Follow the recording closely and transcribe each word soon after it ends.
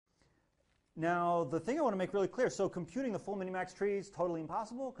Now, the thing I want to make really clear, so computing the full minimax tree is totally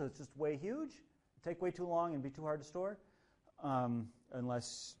impossible because it's just way huge. It'd take way too long and be too hard to store,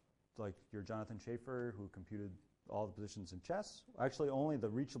 unless like you're Jonathan Schaefer, who computed all the positions in chess. Actually, only the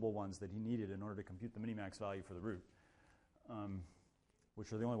reachable ones that he needed in order to compute the minimax value for the root,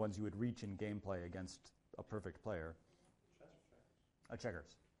 which are the only ones you would reach in gameplay against a perfect player.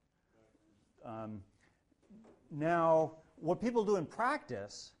 Checkers. Now, what people do in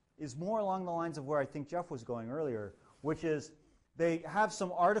practice is more along the lines of where I think Jeff was going earlier, which is they have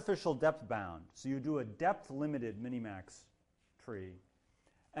some artificial depth bound. So you do a depth-limited minimax tree.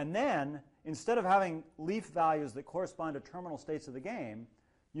 And then, instead of having leaf values that correspond to terminal states of the game,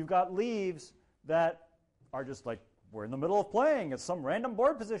 you've got leaves that are just like, we're in the middle of playing. It's some random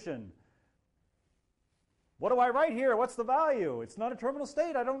board position. What do I write here? What's the value? It's not a terminal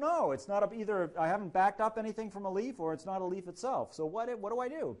state. I don't know. It's not either I haven't backed up anything from a leaf, or it's not a leaf itself. So what do I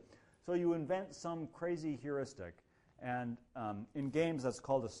do? So you invent some crazy heuristic. And in games, that's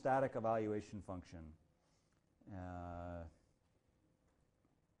called a static evaluation function.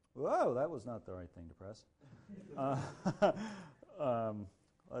 Whoa, that was not the right thing to press.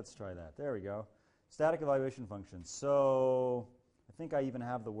 Let's try that. There we go. Static evaluation function. So I think I even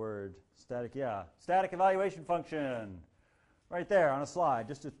have the word static. Yeah, static evaluation function. Right there on a slide,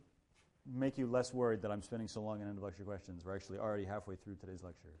 just to make you less worried that I'm spending so long on end of lecture questions. We're actually already halfway through today's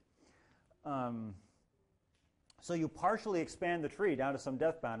lecture. So you partially expand the tree down to some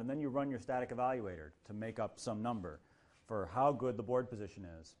depth bound, and then you run your static evaluator to make up some number for how good the board position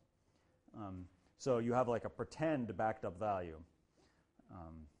is. So you have like a pretend backed up value.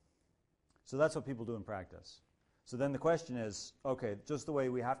 So that's what people do in practice. So then the question is, okay, just the way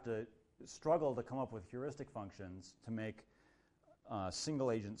we have to struggle to come up with heuristic functions to make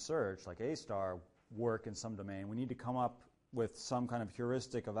single agent search, like A star, work in some domain, we need to come up with some kind of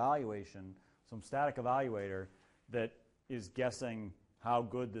heuristic evaluation, some static evaluator that is guessing how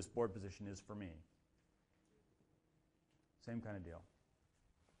good this board position is for me. Same kind of deal.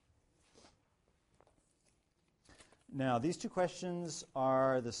 Now, these two questions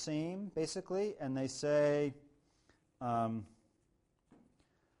are the same, basically, and they say,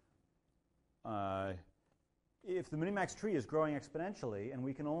 if the minimax tree is growing exponentially and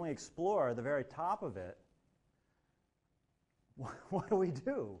we can only explore the very top of it, what do we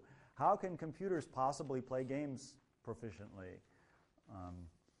do? How can computers possibly play games proficiently?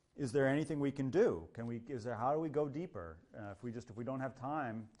 Is there anything we can do? How do we go deeper? If we don't have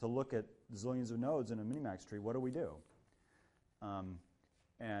time to look at zillions of nodes in a minimax tree, what do we do?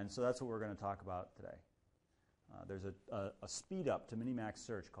 And so that's what we're going to talk about today. There's a speed up to minimax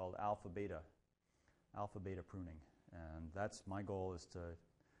search called alpha beta pruning, and that's my goal, is to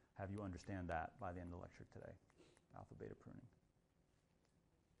have you understand that by the end of the lecture today. Alpha beta pruning.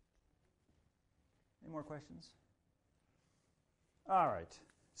 Any more questions? All right.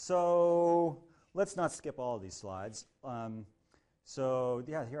 So let's not skip all of these slides. So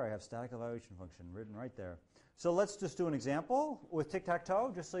yeah, here I have static evaluation function written right there. So let's just do an example with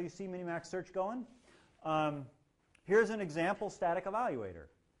tic-tac-toe, just so you see minimax search going. Here's an example static evaluator.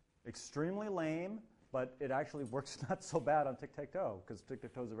 Extremely lame, but it actually works not so bad on tic-tac-toe, because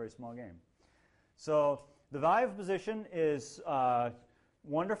tic-tac-toe is a very small game. So the value of position is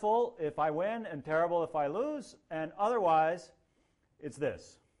wonderful if I win and terrible if I lose, and otherwise it's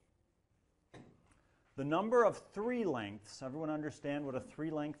this. The number of 3 lengths, everyone understand what a 3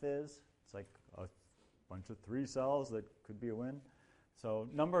 length is? It's like a bunch of 3 cells that could be a win. So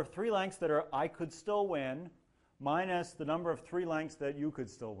number of 3 lengths that I could still win minus the number of 3 lengths that you could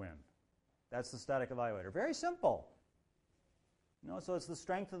still win. That's the static evaluator. Very simple. So it's the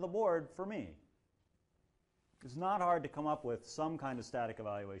strength of the board for me. It's not hard to come up with some kind of static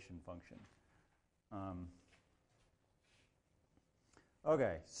evaluation function.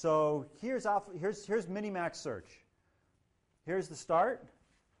 Okay, so here's minimax search. Here's the start,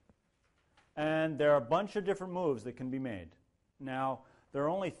 and there are a bunch of different moves that can be made. Now, there are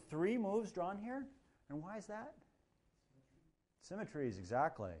only 3 moves drawn here, and why is that? Symmetries,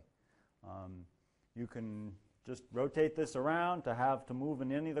 exactly. You can just rotate this around to move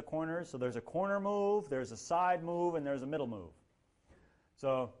in any of the corners. So there's a corner move, there's a side move, and there's a middle move.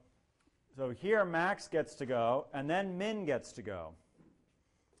 So here Max gets to go, and then Min gets to go.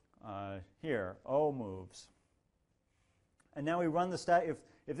 Here, O moves. And now we run the stat.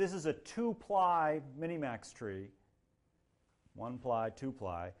 If this is a 2-ply minimax tree, 1-ply,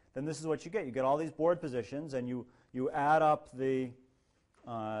 2-ply, then this is what you get. You get all these board positions, and you add up the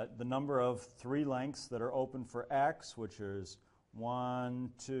number of 3 lengths that are open for X, which is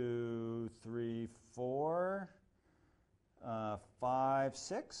 1, 2, 3, 4, 5,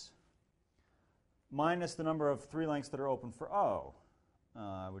 6. minus the number of 3 lengths that are open for O,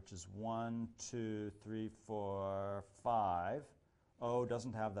 which is 1, 2, 3, 4, 5. O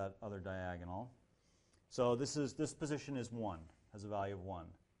doesn't have that other diagonal. So this position is 1, has a value of 1.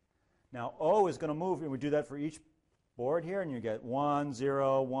 Now O is going to move, and we do that for each board here, and you get 1,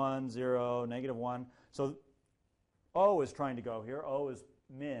 0, 1, 0, negative 1. So O is trying to go here. O is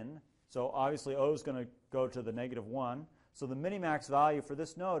min. So obviously O is going to go to the negative 1. So the minimax value for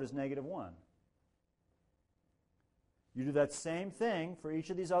this node is negative 1. You do that same thing for each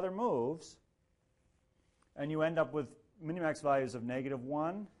of these other moves, and you end up with minimax values of negative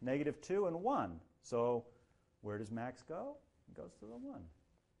 1, negative 2, and 1. So where does max go? It goes to the 1.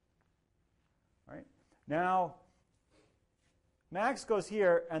 All right. Now, max goes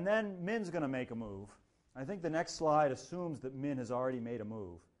here, and then min's going to make a move. I think the next slide assumes that min has already made a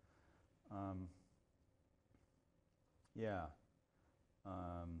move.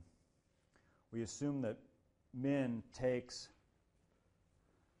 We assume that min takes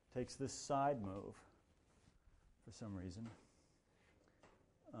this side move for some reason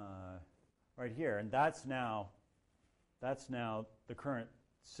right here, and that's now the current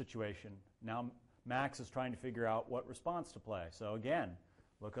situation. Now max is trying to figure out what response to play. So again,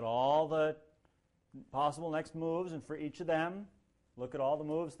 look at all the possible next moves, and for each of them, look at all the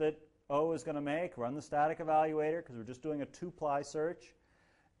moves that O is going to make. Run the static evaluator because we're just doing a 2-ply search,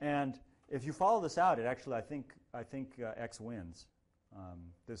 and if you follow this out, it actually I think X wins.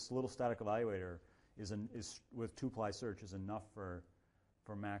 This little static evaluator is with 2-ply search is enough for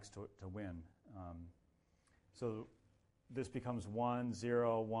max to win. So this becomes 1,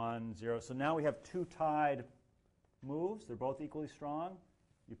 0, 1, 0. So now we have 2 tied moves. They're both equally strong.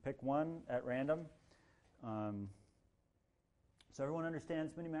 You pick one at random. So everyone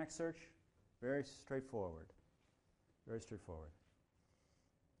understands minimax search? Very straightforward. Very straightforward.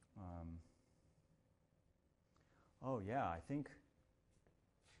 Oh yeah, I think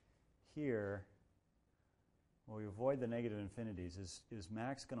here, well, we avoid the negative infinities. Is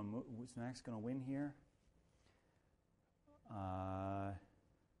max going to win here? I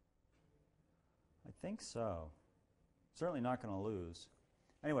think so. Certainly not going to lose.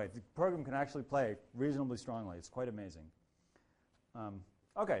 Anyway, the program can actually play reasonably strongly. It's quite amazing.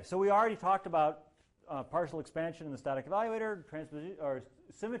 Okay, so we already talked about partial expansion in the static evaluator. Or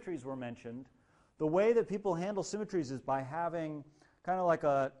symmetries were mentioned. The way that people handle symmetries is by having kind of like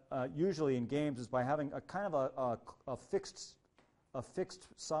usually in games is by having a kind of a fixed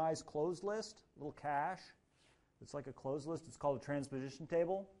size closed list, a little cache. It's like a closed list. It's called a transposition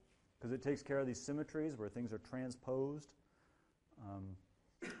table because it takes care of these symmetries where things are transposed.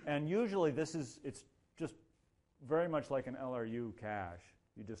 And usually it's just very much like an LRU cache.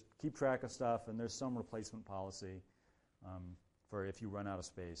 You just keep track of stuff, and there's some replacement policy for if you run out of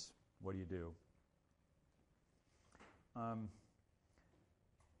space, what do you do?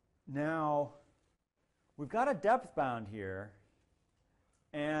 Now, we've got a depth bound here,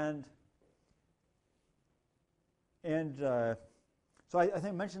 and so I think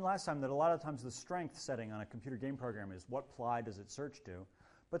I mentioned last time that a lot of times the strength setting on a computer game program is what ply does it search to.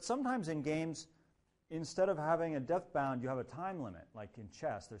 But sometimes in games, instead of having a depth bound, you have a time limit. Like in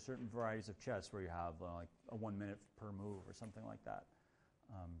chess, there's certain varieties of chess where you have like a 1 minute per move or something like that.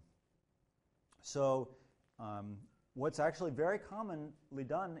 What's actually very commonly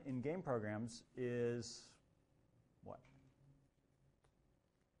done in game programs is what?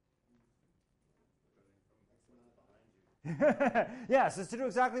 Yes, it's to do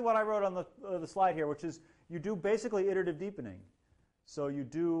exactly what I wrote on the slide here, which is you do basically iterative deepening. So you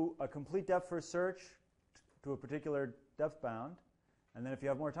do a complete depth first search to a particular depth bound, and then if you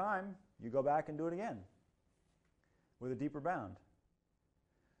have more time, you go back and do it again with a deeper bound.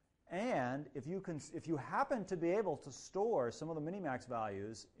 And if you happen to be able to store some of the minimax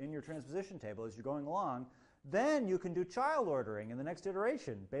values in your transposition table as you're going along, then you can do child ordering in the next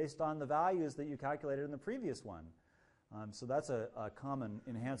iteration based on the values that you calculated in the previous one. So that's a common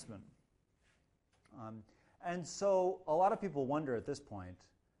enhancement. And so a lot of people wonder at this point,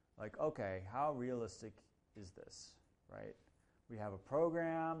 like, okay, how realistic is this, right? We have a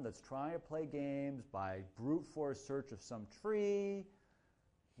program that's trying to play games by brute force search of some tree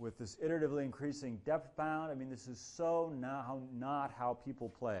with this iteratively increasing depth bound. I mean, this is so not how people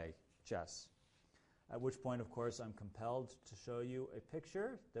play chess. At which point, of course, I'm compelled to show you a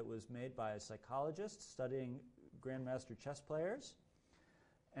picture that was made by a psychologist studying grandmaster chess players.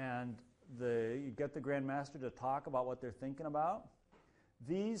 And you get the grandmaster to talk about what they're thinking about.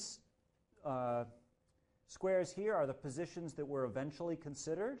 These squares here are the positions that were eventually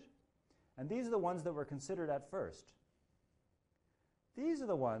considered, and these are the ones that were considered at first. these are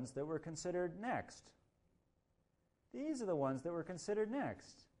the ones that were considered next. These are the ones that were considered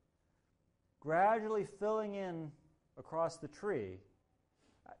next. Gradually filling in across the tree.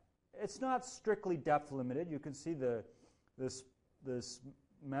 It's not strictly depth limited. You can see this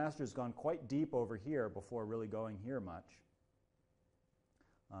master's gone quite deep over here before really going here much.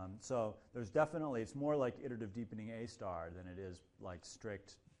 So there's definitely, it's more like iterative deepening A star than it is like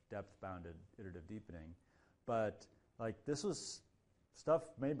strict depth-bounded iterative deepening. But like this was stuff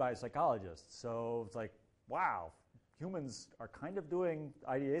made by psychologists, so it's like, wow, humans are kind of doing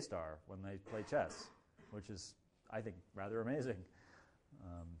IDA star when they play chess, which is, I think, rather amazing.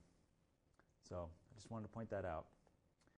 So I just wanted to point that out.